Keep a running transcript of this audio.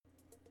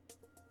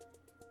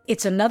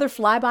It's another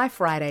Flyby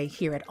Friday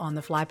here at On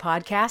the Fly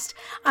Podcast.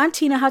 I'm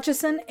Tina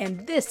Hutchison,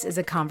 and this is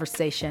a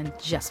conversation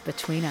just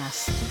between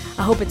us.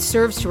 I hope it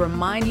serves to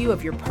remind you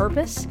of your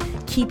purpose,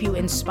 keep you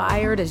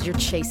inspired as you're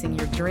chasing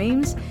your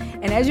dreams,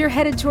 and as you're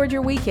headed toward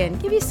your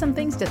weekend, give you some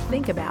things to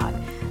think about.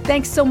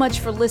 Thanks so much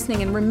for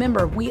listening, and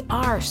remember, we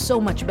are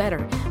so much better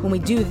when we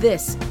do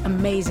this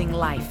amazing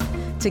life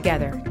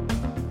together.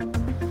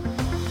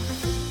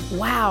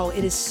 Wow,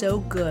 it is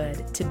so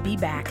good to be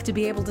back, to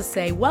be able to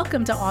say,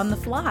 welcome to On the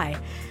Fly.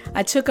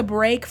 I took a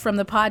break from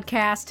the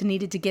podcast,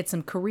 needed to get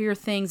some career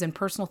things and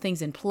personal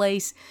things in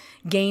place,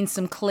 gain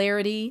some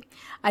clarity.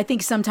 I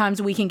think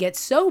sometimes we can get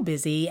so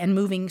busy and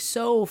moving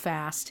so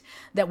fast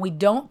that we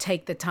don't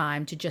take the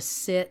time to just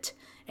sit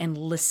and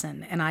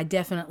listen. And I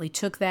definitely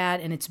took that,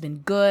 and it's been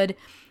good.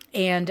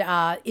 And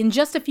in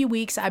just a few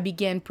weeks, I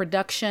began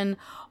production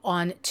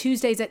on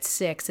Tuesdays at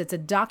 6. It's a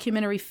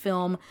documentary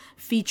film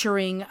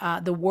featuring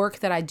the work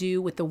that I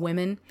do with the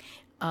women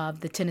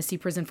of the Tennessee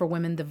Prison for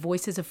Women, the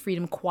Voices of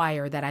Freedom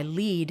Choir that I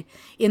lead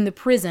in the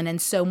prison.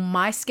 And so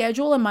my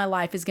schedule and my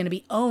life is going to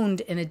be owned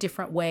in a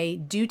different way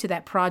due to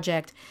that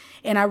project.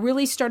 And I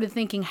really started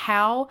thinking,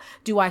 how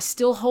do I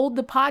still hold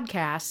the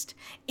podcast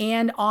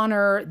and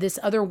honor this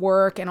other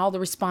work and all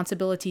the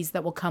responsibilities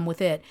that will come with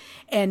it?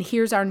 And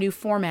here's our new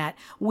format.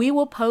 We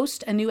will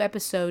post a new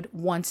episode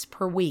once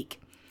per week.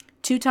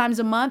 2 times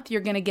a month, you're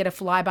going to get a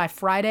Flyby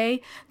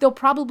Friday. They'll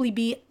probably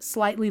be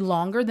slightly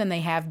longer than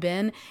they have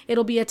been.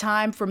 It'll be a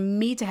time for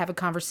me to have a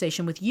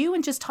conversation with you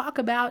and just talk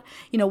about,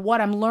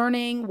 what I'm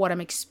learning, what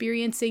I'm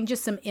experiencing,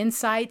 just some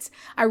insights.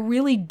 I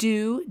really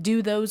do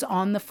those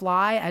on the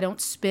fly. I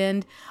don't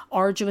spend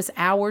arduous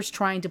hours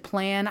trying to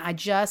plan. I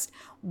just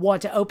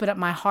want to open up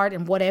my heart,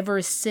 and whatever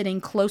is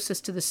sitting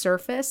closest to the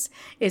surface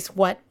is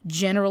what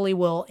generally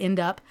will end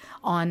up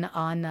on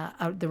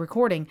the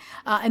recording.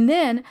 And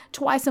then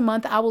twice a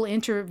month, I will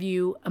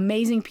interview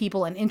amazing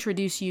people and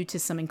introduce you to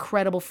some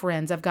incredible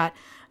friends. I've got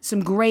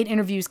some great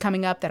interviews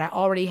coming up that I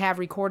already have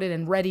recorded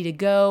and ready to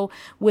go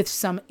with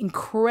some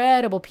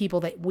incredible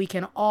people that we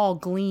can all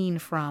glean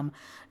from.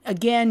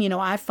 Again,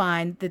 I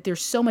find that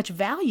there's so much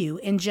value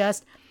in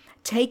just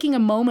taking a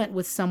moment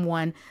with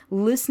someone,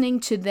 listening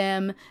to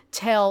them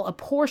tell a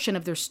portion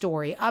of their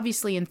story.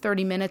 Obviously, in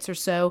 30 minutes or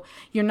so,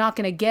 you're not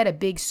going to get a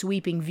big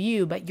sweeping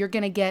view, but you're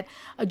going to get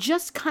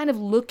just kind of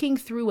looking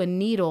through a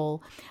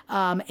needle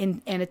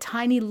and a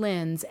tiny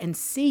lens and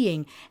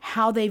seeing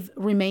how they've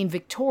remained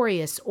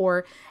victorious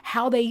or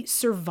how they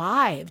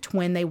survived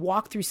when they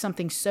walked through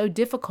something so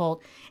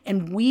difficult.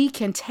 And we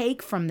can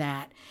take from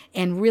that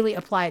and really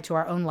apply it to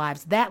our own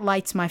lives. That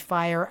lights my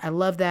fire. I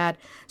love that.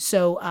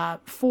 So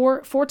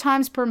four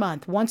times per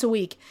month, once a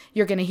week,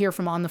 you're going to hear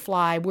from On the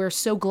Fly. We're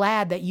so glad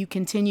that you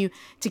continue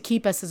to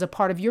keep us as a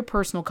part of your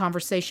personal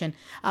conversation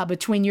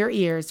between your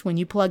ears when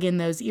you plug in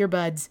those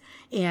earbuds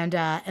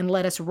and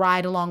let us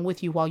ride along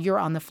with you while you're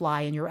on the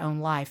fly in your own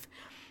life.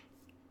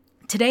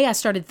 Today, I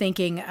started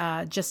thinking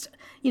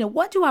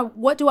what do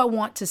I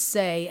want to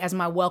say as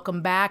my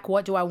welcome back?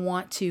 What do I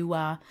want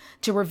to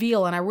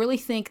reveal? And I really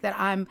think that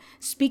I'm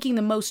speaking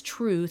the most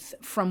truth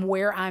from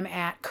where I'm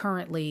at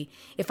currently.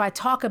 If I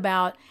talk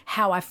about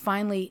how I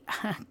finally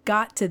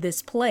got to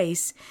this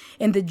place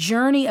and the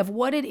journey of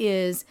what it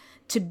is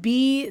to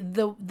be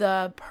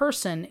the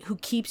person who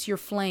keeps your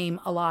flame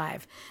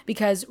alive,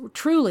 because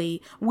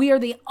truly we are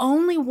the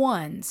only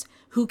ones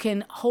who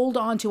can hold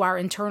on to our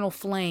internal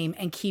flame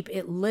and keep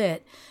it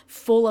lit,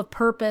 full of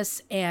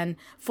purpose and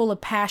full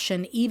of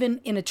passion, even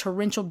in a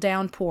torrential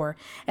downpour.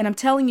 And I'm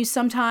telling you,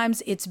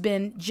 sometimes it's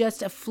been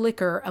just a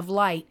flicker of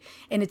light,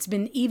 and it's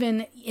been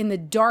even in the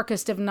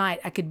darkest of night,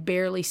 I could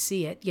barely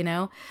see it,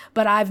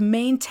 But I've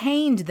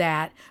maintained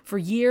that for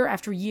year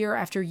after year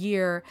after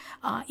year,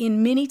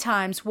 in many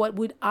times what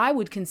I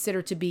would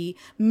consider to be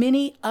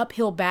many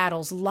uphill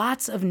battles,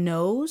 lots of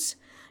no's,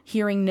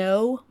 hearing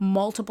no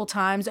multiple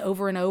times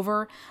over and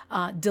over,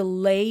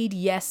 delayed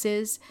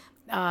yeses.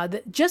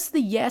 Just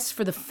the yes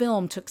for the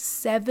film took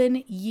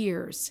 7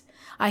 years.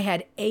 I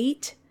had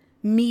 8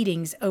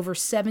 meetings over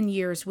 7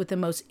 years with the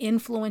most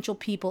influential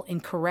people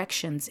in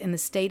corrections in the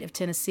state of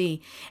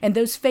Tennessee. And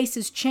those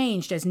faces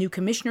changed as new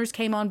commissioners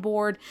came on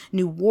board,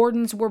 new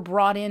wardens were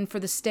brought in for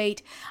the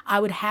state.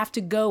 I would have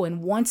to go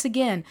and once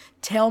again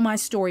tell my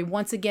story,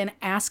 once again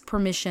ask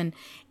permission.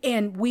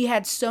 And we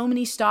had so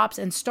many stops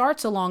and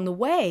starts along the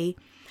way.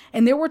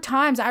 And there were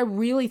times I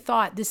really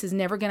thought this is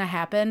never going to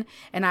happen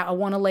and I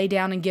want to lay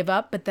down and give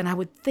up. But then I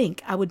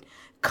would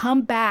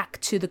come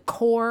back to the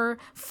core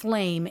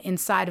flame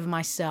inside of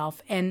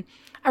myself. And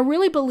I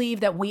really believe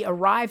that we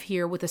arrive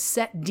here with a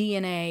set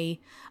DNA,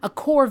 a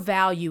core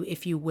value,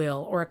 if you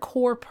will, or a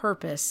core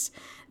purpose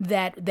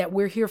that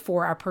we're here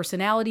for. Our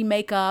personality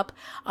makeup,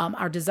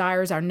 our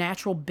desires, our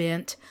natural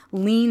bent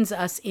leans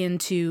us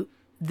into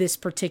this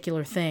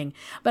particular thing.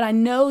 But I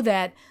know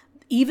that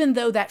even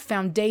though that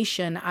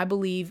foundation, I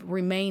believe,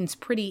 remains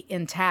pretty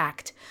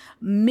intact,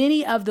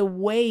 many of the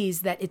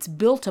ways that it's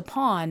built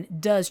upon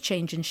does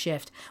change and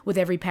shift with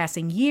every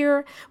passing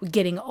year, with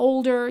getting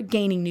older,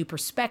 gaining new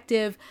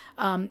perspective.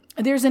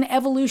 There's an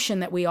evolution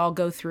that we all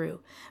go through.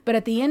 But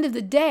at the end of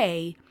the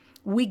day,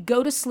 we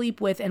go to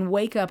sleep with and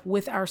wake up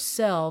with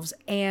ourselves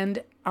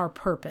and our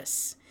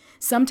purpose.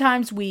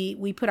 Sometimes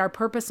we put our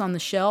purpose on the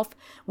shelf,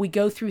 we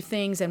go through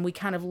things and we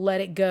kind of let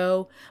it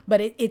go,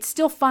 but it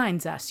still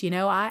finds us.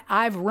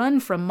 I've run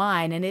from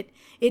mine, and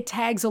it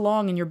tags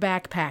along in your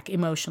backpack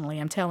emotionally.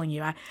 I'm telling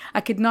you, I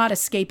could not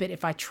escape it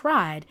if I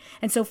tried.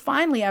 And so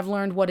finally I've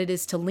learned what it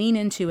is to lean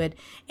into it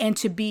and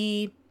to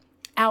be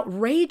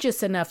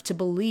outrageous enough to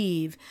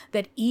believe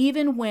that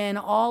even when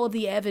all of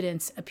the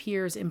evidence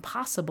appears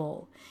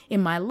impossible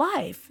in my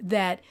life,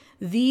 that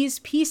these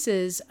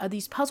pieces,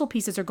 these puzzle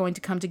pieces are going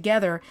to come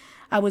together.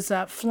 I was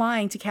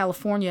flying to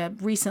California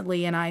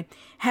recently, and I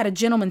had a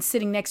gentleman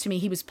sitting next to me.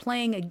 He was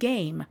playing a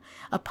game,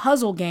 a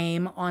puzzle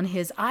game on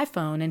his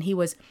iPhone, and he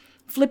was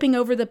flipping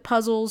over the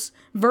puzzles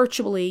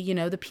virtually,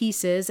 the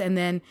pieces, and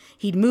then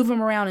he'd move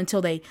them around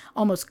until they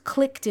almost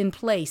clicked in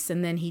place,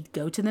 and then he'd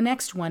go to the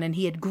next one, and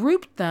he had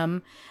grouped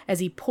them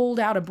as he pulled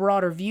out a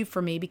broader view for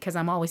me, because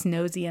I'm always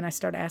nosy and I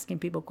start asking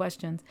people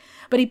questions.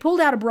 But he pulled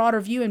out a broader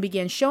view and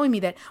began showing me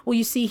that, well,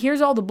 you see,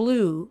 here's all the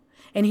blue,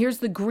 and here's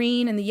the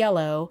green and the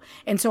yellow,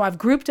 and so I've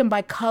grouped them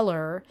by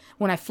color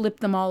when I flipped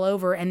them all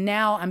over, and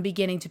now I'm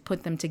beginning to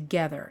put them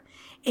together.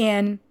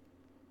 And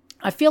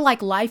I feel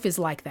like life is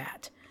like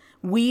that.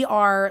 We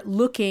are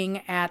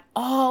looking at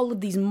all of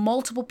these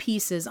multiple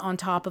pieces on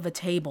top of a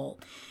table.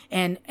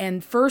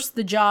 And first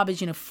the job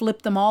is,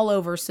 flip them all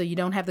over so you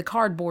don't have the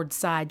cardboard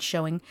side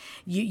showing.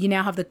 You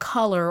now have the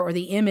color or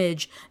the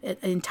image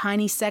in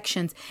tiny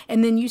sections.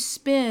 And then you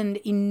spend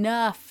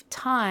enough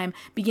time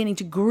beginning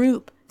to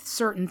group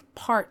certain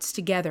parts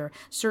together,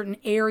 certain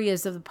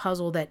areas of the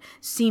puzzle that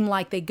seem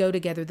like they go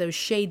together, those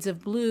shades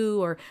of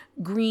blue or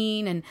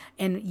green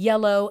and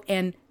yellow.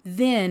 And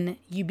then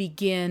you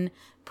begin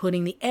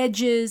putting the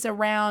edges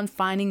around,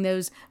 finding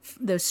those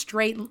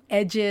straight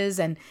edges,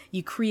 and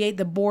you create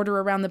the border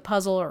around the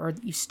puzzle, or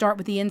you start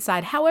with the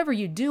inside. However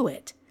you do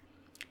it,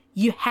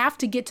 you have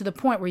to get to the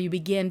point where you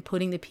begin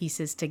putting the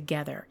pieces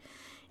together.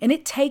 And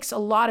it takes a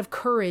lot of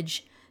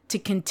courage to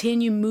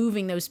continue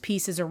moving those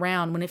pieces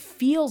around when it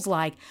feels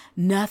like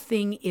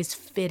nothing is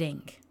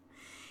fitting.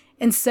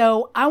 And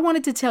so I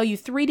wanted to tell you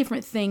 3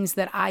 different things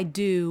that I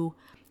do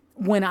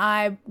when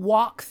I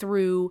walk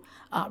through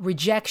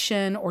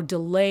rejection or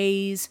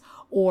delays,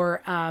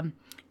 or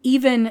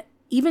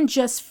even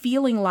just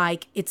feeling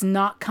like it's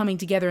not coming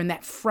together, and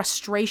that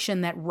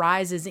frustration that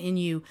rises in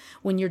you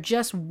when you're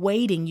just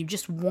waiting. You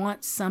just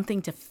want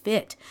something to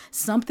fit,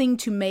 something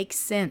to make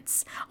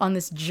sense on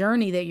this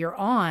journey that you're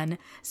on,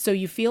 so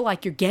you feel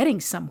like you're getting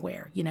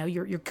somewhere.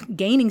 You're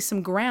gaining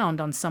some ground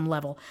on some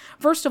level.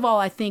 First of all,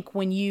 I think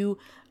when you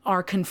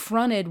are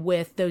confronted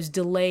with those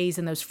delays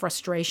and those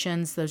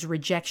frustrations, those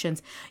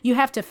rejections, you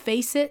have to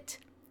face it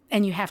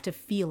and you have to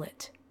feel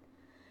it.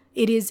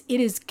 It is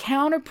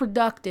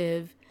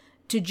counterproductive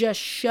to just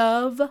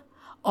shove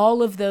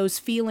all of those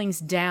feelings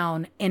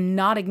down and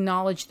not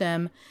acknowledge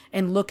them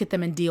and look at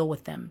them and deal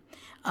with them.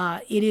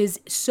 It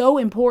is so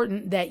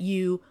important that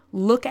you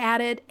look at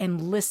it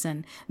and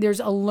listen. There's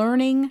a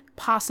learning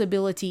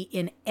possibility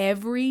in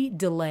every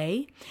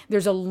delay.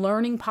 There's a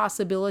learning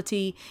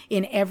possibility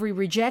in every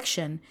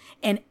rejection.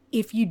 And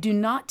if you do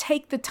not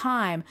take the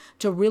time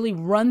to really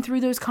run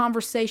through those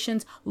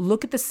conversations,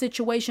 look at the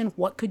situation,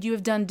 what could you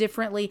have done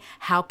differently?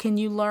 How can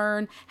you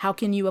learn? How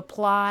can you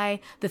apply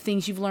the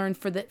things you've learned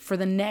for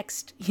the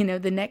next,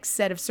 the next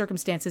set of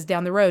circumstances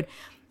down the road?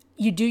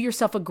 You do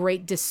yourself a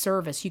great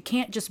disservice. You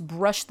can't just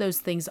brush those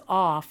things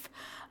off.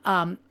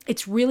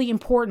 It's really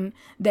important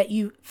that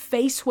you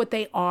face what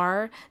they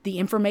are, the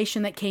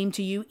information that came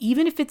to you,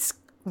 even if it's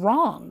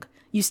wrong.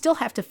 You still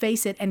have to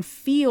face it and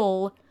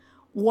feel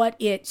what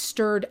it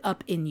stirred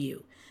up in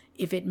you.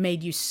 If it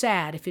made you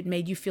sad, if it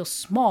made you feel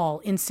small,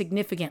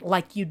 insignificant,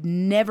 like you'd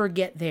never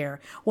get there,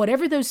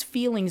 whatever those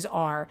feelings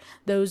are,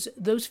 those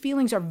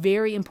feelings are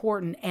very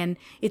important, and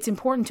it's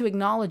important to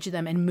acknowledge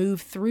them and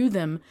move through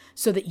them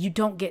so that you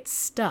don't get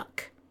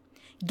stuck.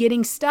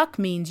 Getting stuck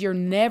means you're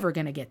never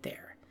going to get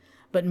there.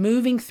 But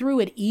moving through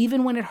it,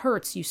 even when it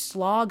hurts, you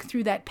slog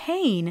through that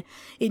pain,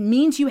 it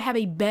means you have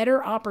a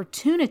better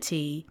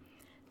opportunity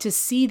to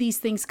see these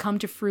things come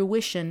to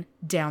fruition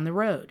down the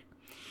road.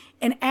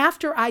 And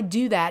after I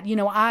do that,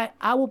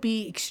 I will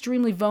be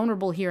extremely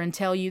vulnerable here and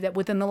tell you that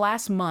within the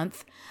last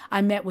month,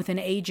 I met with an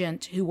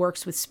agent who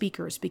works with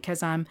speakers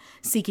because I'm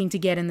seeking to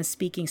get in the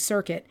speaking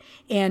circuit.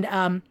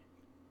 And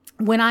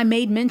when I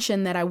made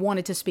mention that I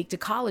wanted to speak to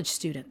college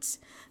students,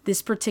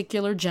 this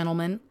particular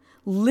gentleman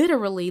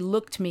literally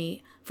looked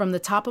me from the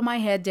top of my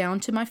head down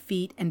to my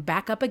feet and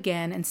back up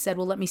again and said,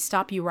 well, let me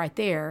stop you right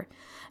there.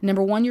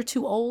 Number 1, you're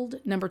too old.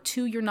 Number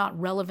 2, you're not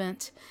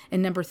relevant.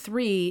 And number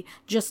 3,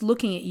 just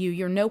looking at you,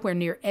 you're nowhere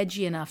near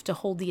edgy enough to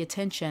hold the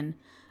attention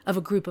of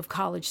a group of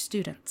college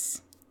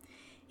students.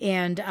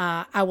 And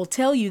I will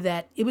tell you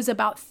that it was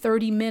about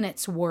 30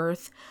 minutes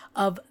worth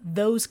of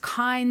those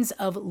kinds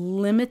of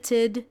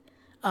limited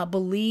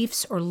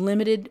beliefs or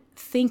limited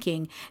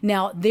thinking.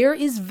 Now, there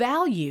is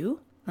value.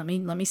 Let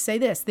me say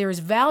this. There is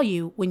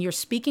value when you're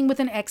speaking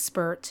with an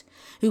expert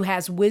who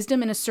has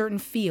wisdom in a certain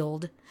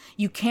field.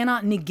 You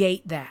cannot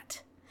negate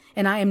that.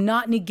 And I am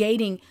not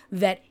negating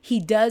that he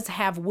does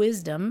have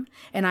wisdom,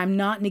 and I'm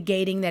not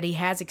negating that he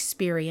has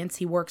experience.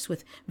 He works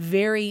with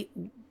very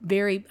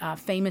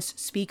famous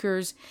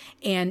speakers.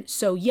 And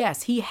so,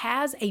 yes, he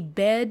has a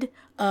bed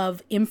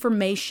of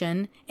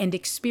information and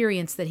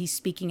experience that he's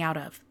speaking out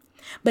of.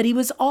 But he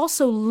was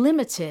also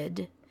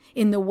limited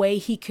in the way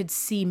he could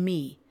see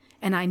me,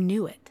 and I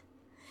knew it.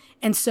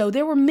 And so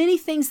there were many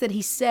things that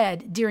he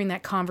said during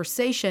that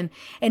conversation,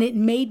 and it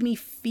made me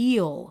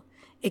feel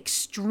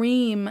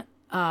extreme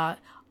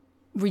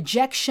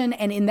rejection.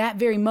 And in that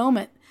very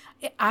moment,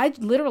 I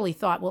literally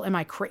thought, well, am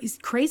I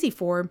crazy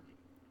for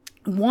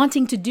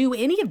wanting to do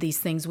any of these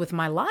things with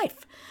my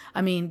life?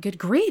 I mean, good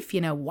grief,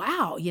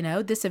 wow,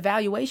 this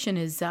evaluation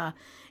is,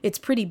 it's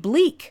pretty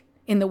bleak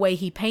in the way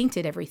he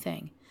painted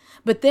everything.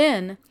 But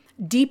then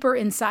deeper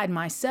inside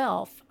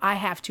myself, I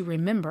have to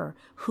remember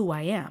who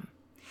I am.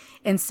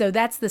 And so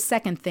that's the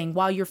second thing.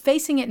 While you're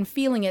facing it and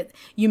feeling it,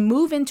 you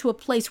move into a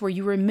place where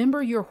you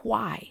remember your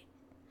why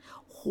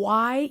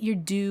you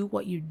do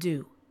what you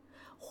do,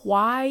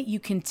 why you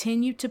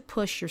continue to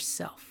push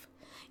yourself.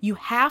 You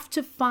have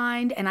to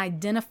find and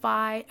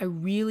identify a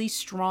really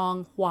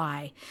strong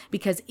why,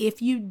 because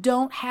if you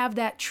don't have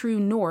that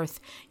true north,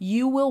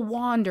 you will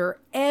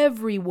wander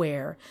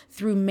everywhere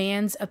through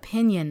man's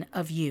opinion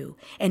of you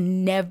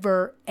and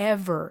never,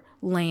 ever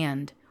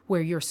land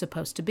where you're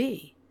supposed to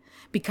be,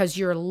 because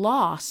you're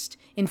lost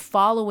in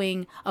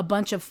following a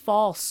bunch of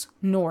false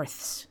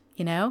norths.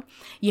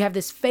 You have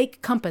this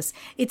fake compass.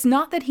 It's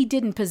not that he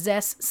didn't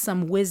possess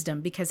some wisdom,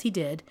 because he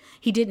did.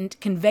 He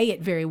didn't convey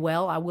it very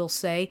well, I will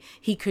say.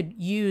 He could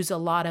use a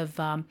lot of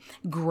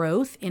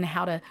growth in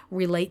how to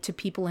relate to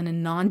people in a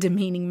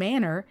non-demeaning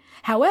manner.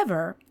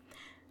 However,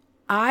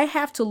 I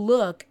have to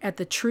look at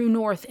the true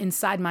north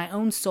inside my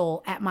own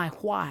soul, at my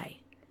why,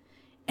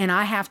 and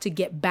I have to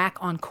get back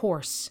on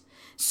course.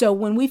 So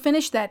when we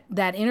finished that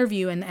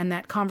interview and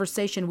that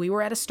conversation, we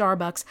were at a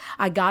Starbucks.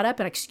 I got up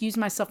and excused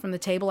myself from the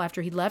table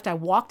after he left. I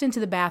walked into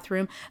the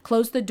bathroom,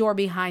 closed the door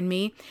behind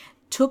me,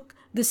 took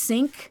the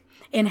sink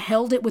and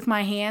held it with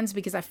my hands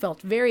because I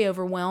felt very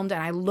overwhelmed.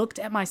 And I looked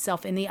at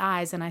myself in the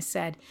eyes and I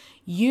said,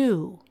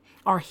 "You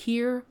are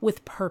here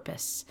with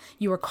purpose.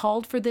 You are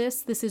called for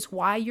this. This is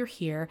why you're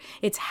here.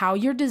 It's how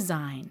you're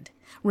designed.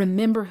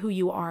 Remember who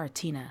you are,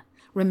 Tina.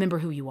 Remember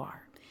who you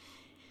are."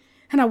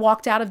 And I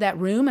walked out of that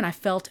room and I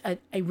felt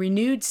a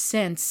renewed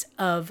sense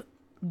of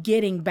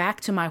getting back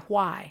to my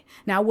why.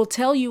 Now, I will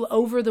tell you,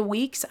 over the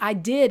weeks, I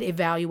did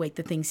evaluate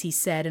the things he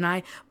said, and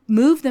I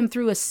moved them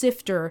through a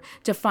sifter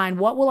to find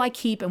what will I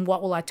keep and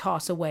what will I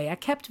toss away. I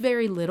kept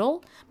very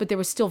little, but there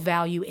was still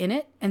value in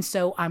it, and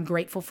so I'm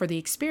grateful for the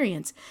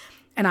experience.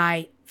 And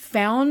I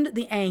found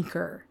the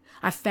anchor.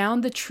 I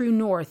found the true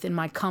north in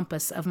my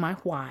compass of my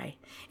why.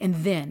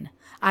 And then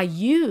I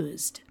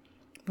used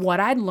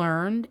what I'd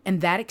learned and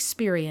that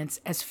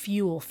experience as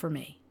fuel for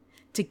me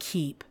to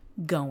keep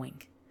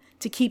going.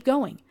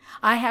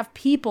 I have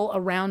people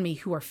around me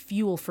who are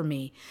fuel for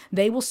me.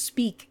 They will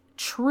speak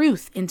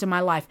truth into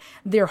my life.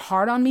 They're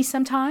hard on me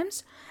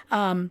sometimes.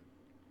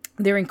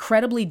 They're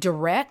incredibly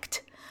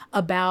direct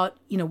about,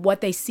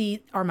 what they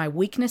see are my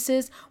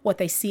weaknesses, what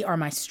they see are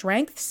my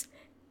strengths.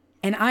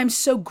 And I'm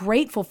so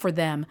grateful for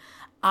them.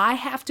 I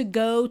have to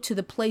go to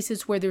the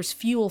places where there's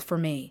fuel for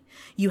me.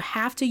 You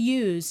have to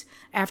use,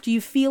 after you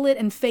feel it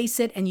and face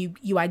it and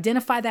you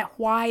identify that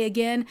why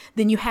again,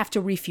 then you have to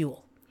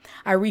refuel.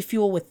 I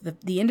refuel with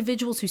the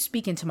individuals who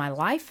speak into my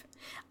life.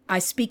 I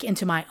speak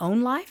into my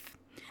own life.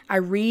 I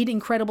read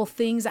incredible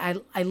things.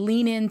 I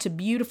lean into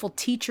beautiful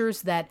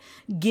teachers that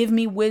give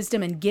me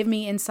wisdom and give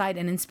me insight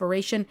and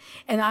inspiration.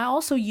 And I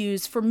also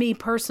use, for me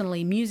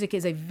personally, music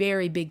is a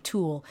very big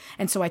tool.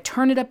 And so I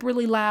turn it up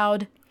really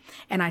loud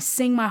and I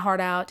sing my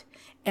heart out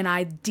and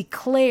I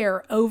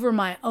declare over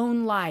my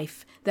own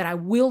life that I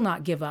will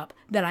not give up,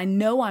 that I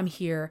know I'm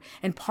here,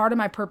 and part of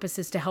my purpose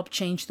is to help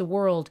change the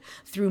world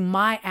through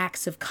my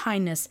acts of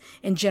kindness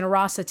and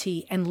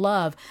generosity and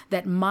love,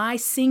 that my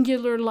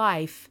singular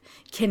life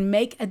can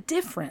make a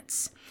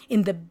difference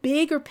in the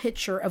bigger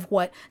picture of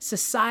what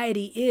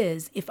society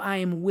is if I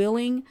am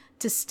willing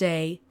to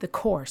stay the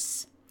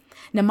course.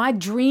 Now, my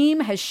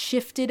dream has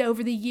shifted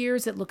over the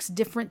years. It looks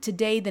different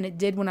today than it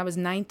did when I was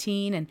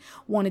 19 and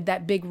wanted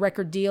that big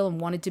record deal and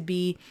wanted to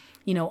be,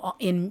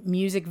 in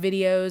music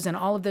videos and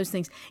all of those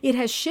things. It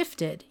has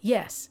shifted,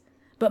 yes,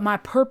 but my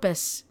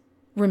purpose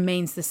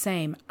remains the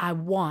same. I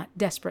want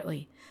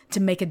desperately to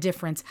make a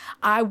difference.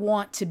 I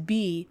want to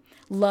be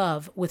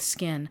love with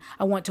skin.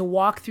 I want to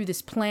walk through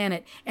this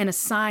planet and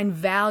assign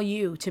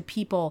value to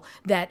people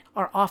that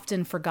are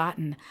often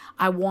forgotten.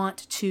 I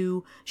want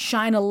to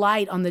shine a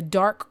light on the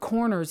dark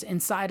corners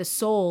inside a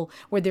soul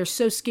where they're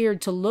so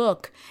scared to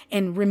look,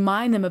 and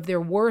remind them of their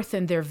worth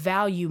and their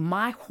value.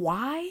 My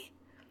why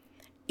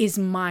is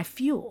my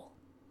fuel.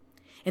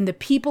 And the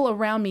people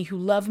around me who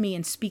love me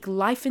and speak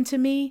life into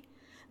me,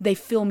 they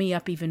fill me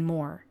up even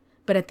more.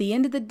 But at the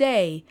end of the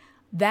day,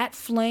 that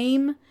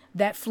flame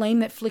that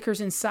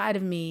flickers inside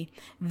of me,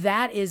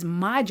 that is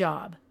my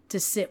job to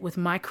sit with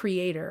my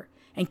Creator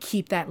and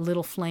keep that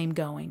little flame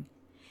going.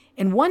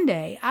 And one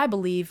day, I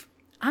believe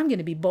I'm going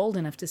to be bold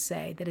enough to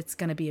say that it's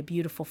going to be a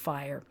beautiful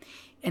fire,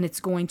 and it's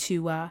going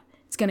to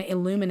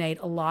illuminate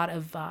a lot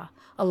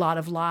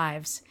of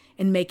lives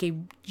and make a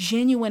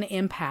genuine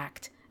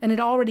impact. And it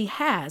already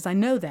has, I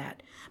know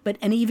that, but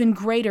an even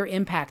greater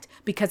impact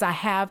because I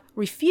have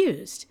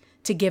refused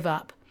to give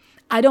up.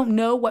 I don't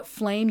know what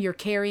flame you're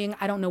carrying.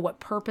 I don't know what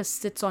purpose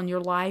sits on your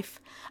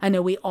life. I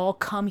know we all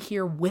come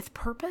here with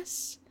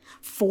purpose,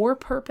 for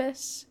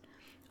purpose.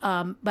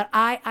 But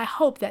I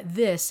hope that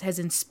this has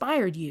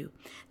inspired you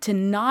to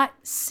not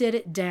sit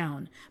it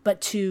down,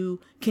 but to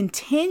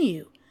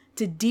continue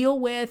to deal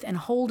with and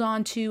hold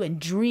on to and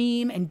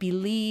dream and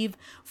believe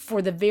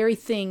for the very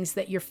things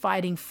that you're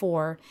fighting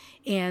for,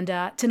 and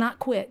to not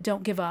quit.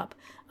 Don't give up.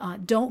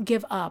 Don't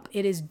give up.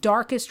 It is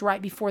darkest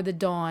right before the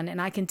dawn.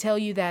 And I can tell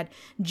you that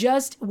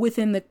just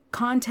within the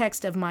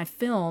context of my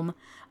film,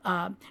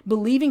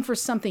 believing for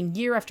something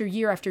year after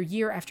year after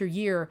year after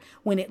year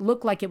when it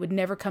looked like it would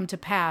never come to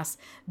pass,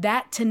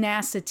 that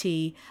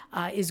tenacity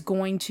is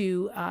going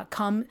to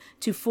come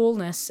to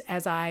fullness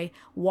as I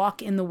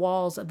walk in the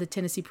walls of the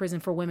Tennessee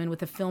Prison for Women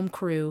with a film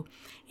crew,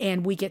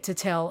 and we get to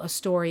tell a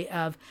story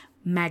of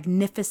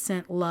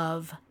magnificent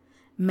love,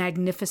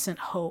 magnificent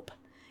hope,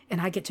 and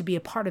I get to be a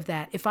part of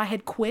that. If I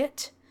had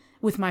quit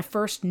with my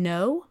first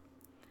no,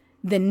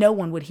 then no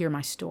one would hear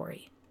my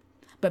story.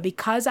 But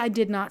because I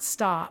did not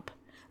stop,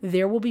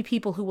 there will be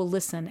people who will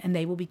listen and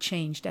they will be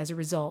changed as a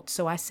result.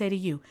 So I say to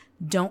you,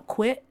 don't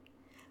quit.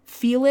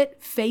 Feel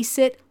it, face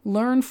it,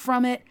 learn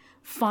from it,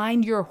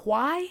 find your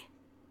why,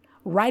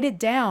 write it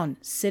down,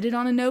 sit it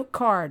on a note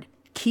card,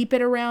 keep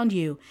it around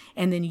you,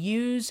 and then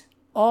use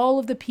all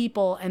of the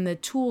people and the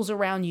tools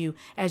around you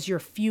as your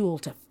fuel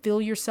to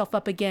fill yourself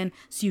up again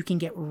so you can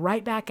get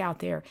right back out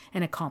there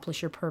and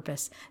accomplish your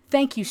purpose.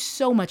 Thank you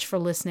so much for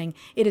listening.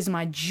 It is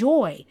my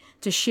joy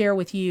to share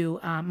with you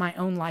my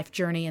own life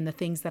journey and the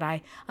things that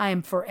I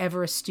am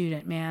forever a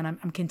student, man.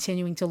 I'm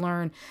continuing to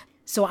learn.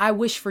 So I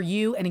wish for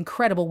you an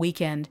incredible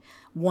weekend,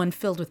 one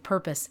filled with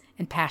purpose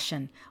and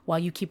passion, while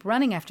you keep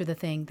running after the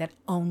thing that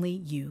only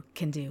you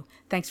can do.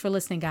 Thanks for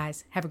listening,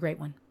 guys. Have a great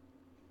one.